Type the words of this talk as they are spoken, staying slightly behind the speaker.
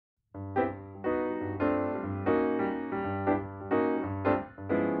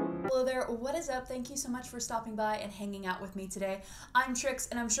Hello there, what is up? Thank you so much for stopping by and hanging out with me today. I'm Trix,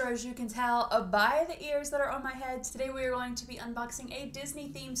 and I'm sure as you can tell by the ears that are on my head, today we are going to be unboxing a Disney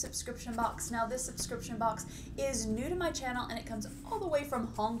themed subscription box. Now this subscription box is new to my channel and it comes all the way from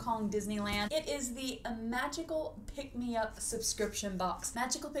Hong Kong Disneyland. It is the Magical Pick Me Up subscription box.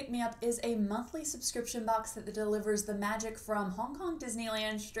 Magical Pick Me Up is a monthly subscription box that delivers the magic from Hong Kong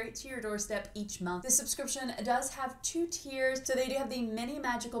Disneyland straight to your doorstep each month. This subscription does have two tiers, so they do have the mini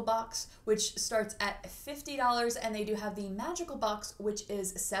magical box, which starts at $50, and they do have the magical box, which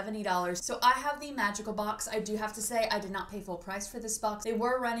is $70. So I have the magical box. I do have to say I did not pay full price for this box. They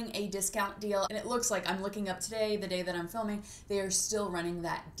were running a discount deal, and it looks like, I'm looking up today, the day that I'm filming, they are still running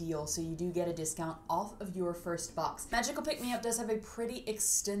that deal, so you do get a discount off of your first box. Magical Pick Me Up does have a pretty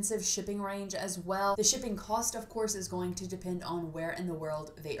extensive shipping range as well. The shipping cost, of course, is going to depend on where in the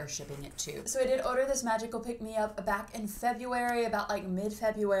world they are shipping it to. So I did order this Magical Pick Me Up back in February, about like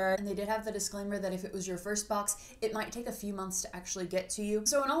mid-February, and they did have the disclaimer that if it was your first box, it might take a few months to actually get to you.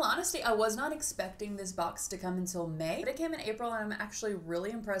 So in all honesty, I was not expecting this box to come until May, but it came in April, and I'm actually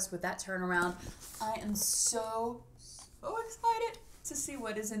really impressed with that turnaround. I am so excited to see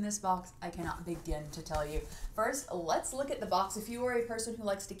what is in this box. I cannot begin to tell you. First, let's look at the box. If you are a person who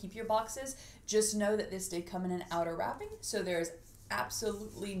likes to keep your boxes, just know that this did come in an outer wrapping, so there's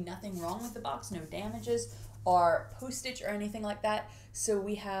absolutely nothing wrong with the box, no damages or postage or anything like that. So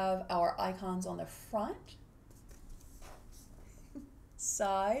we have our icons on the front,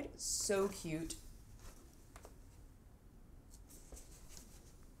 side, so cute.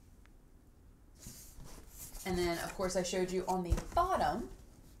 And then, of course, I showed you on the bottom,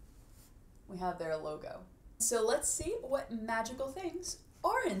 we have their logo. So let's see what magical things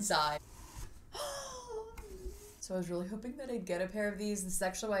are inside. So I was really hoping that I'd get a pair of these. This is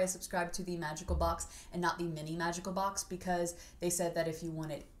actually why I subscribed to the magical box and not the mini magical box, because they said that if you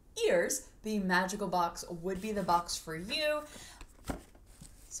wanted ears, the magical box would be the box for you.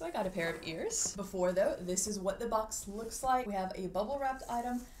 So I got a pair of ears. Before though, this is what the box looks like. We have a bubble wrapped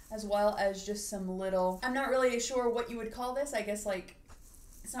item as well as just some little, I'm not really sure what you would call this. I guess like,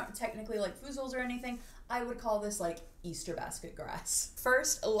 it's not technically like foozles or anything. I would call this like Easter basket grass.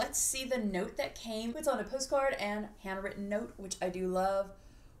 First, let's see the note that came. It's on a postcard and handwritten note, which I do love.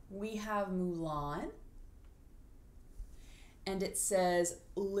 We have Mulan, and it says,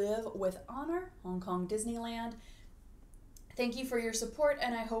 "Live with honor, Hong Kong Disneyland. Thank you for your support,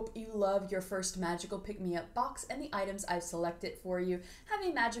 and I hope you love your first Magical Pick Me Up box and the items I've selected for you. Have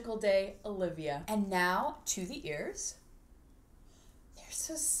a magical day, Olivia." And now to the ears. They're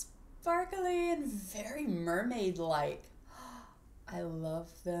so sparkly and very mermaid-like. I love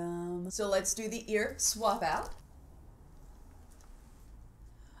them. So let's do the ear swap out.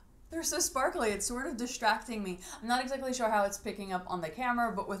 They're so sparkly, it's sort of distracting me. I'm not exactly sure how it's picking up on the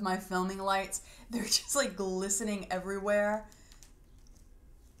camera, but with my filming lights, they're just like glistening everywhere.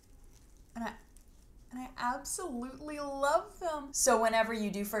 And I absolutely love them. So whenever you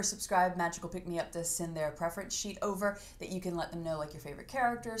do first subscribe, Magical Pick Me Up does send their preference sheet over that you can let them know like your favorite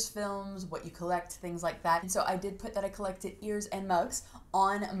characters, films, what you collect, things like that. And so I did put that I collected ears and mugs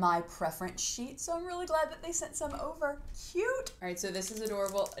on my preference sheet. So I'm really glad that they sent some over. Cute. All right, so this is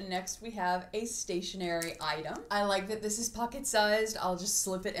adorable. Next we have a stationery item. I like that this is pocket sized. I'll just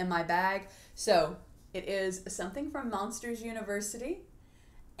slip it in my bag. So it is something from Monsters University.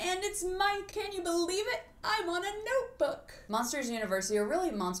 And it's Mike. Can you believe it? I'm on a notebook. Monsters University, or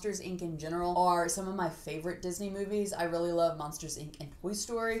really Monsters Inc. in general, are some of my favorite Disney movies. I really love Monsters Inc. and Toy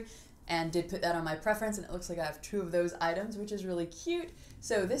Story, and did put that on my preference, and it looks like I have two of those items, which is really cute.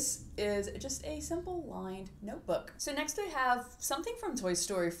 So this is just a simple lined notebook. So next I have something from Toy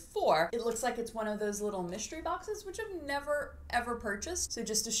Story 4. It looks like it's one of those little mystery boxes, which I've never ever purchased. So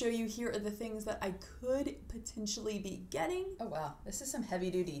just to show you, here are the things that I could potentially be getting. Oh wow, this is some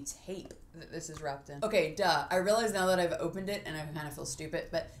heavy duty tape that this is wrapped in. Okay, duh. I realize now that I've opened it and I kind of feel stupid,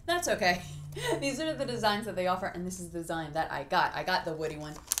 but that's okay. These are the designs that they offer, and this is the design that I got. I got the Woody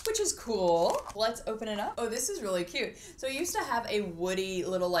one, which is cool. Let's open it up. Oh, this is really cute. So I used to have a Woody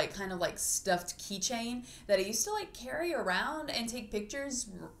little like kind of like stuffed keychain that I used to like carry around and take pictures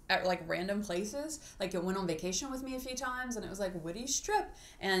at like random places. Like it went on vacation with me a few times, and it was like Woody's trip,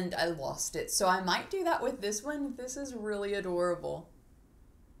 and I lost it. So I might do that with this one. This is really adorable.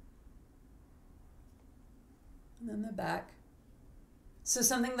 And then the back. So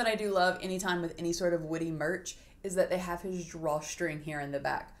something that I do love anytime with any sort of Woody merch is that they have his drawstring here in the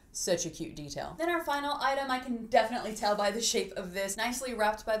back. Such a cute detail. Then our final item, I can definitely tell by the shape of this. Nicely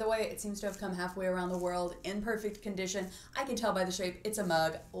wrapped, by the way. It seems to have come halfway around the world in perfect condition. I can tell by the shape. It's a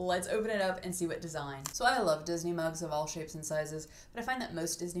mug. Let's open it up and see what design. So I love Disney mugs of all shapes and sizes, but I find that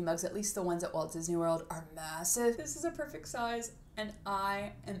most Disney mugs, at least the ones at Walt Disney World, are massive. This is a perfect size, and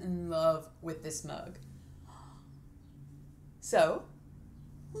I am in love with this mug. So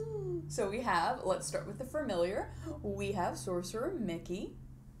we have, let's start with the familiar. We have Sorcerer Mickey.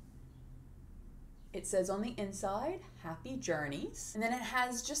 It says on the inside, Happy Journeys. And then it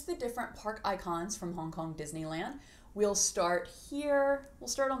has just the different park icons from Hong Kong Disneyland. We'll start here. We'll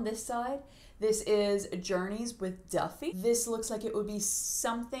start on this side. This is Journeys with Duffy. This looks like it would be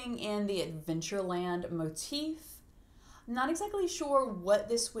something in the Adventureland motif. I'm not exactly sure what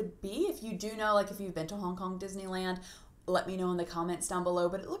this would be. If you do know, like if you've been to Hong Kong Disneyland, let me know in the comments down below,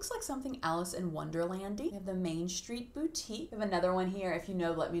 but it looks like something Alice in Wonderland-y. We have the Main Street Boutique. We have another one here. If you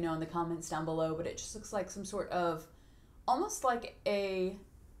know, let me know in the comments down below, but it just looks like some sort of, almost like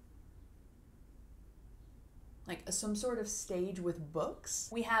some sort of stage with books.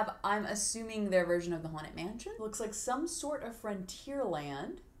 We have, I'm assuming, their version of the Haunted Mansion. Looks like some sort of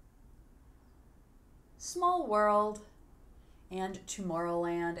Frontierland, Small World, and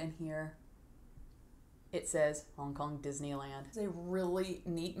Tomorrowland, and here it says Hong Kong Disneyland. It's a really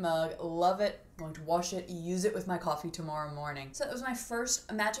neat mug. Love it. I'm going to wash it, use it with my coffee tomorrow morning. So that was my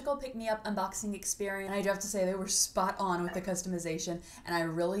first magical pick-me-up unboxing experience. And I do have to say they were spot on with the customization, and I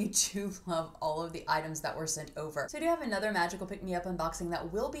really do love all of the items that were sent over. So I do have another magical pick-me-up unboxing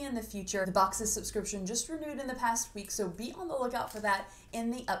that will be in the future. The box's subscription just renewed in the past week, so be on the lookout for that in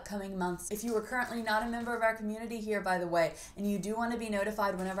the upcoming months. If you are currently not a member of our community here, by the way, and you do want to be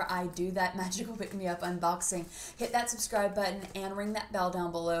notified whenever I do that magical pick-me-up unboxing, hit that subscribe button and ring that bell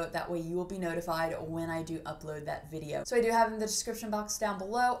down below. That way you will be notified when I do upload that video. So I do have in the description box down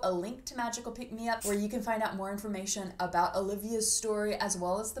below a link to Magical Pick Me Up where you can find out more information about Olivia's story as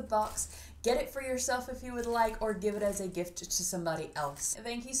well as the box. Get it for yourself if you would like, or give it as a gift to somebody else.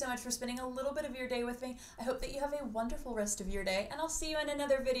 Thank you so much for spending a little bit of your day with me. I hope that you have a wonderful rest of your day, and I'll see you in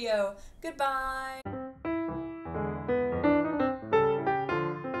another video. Goodbye!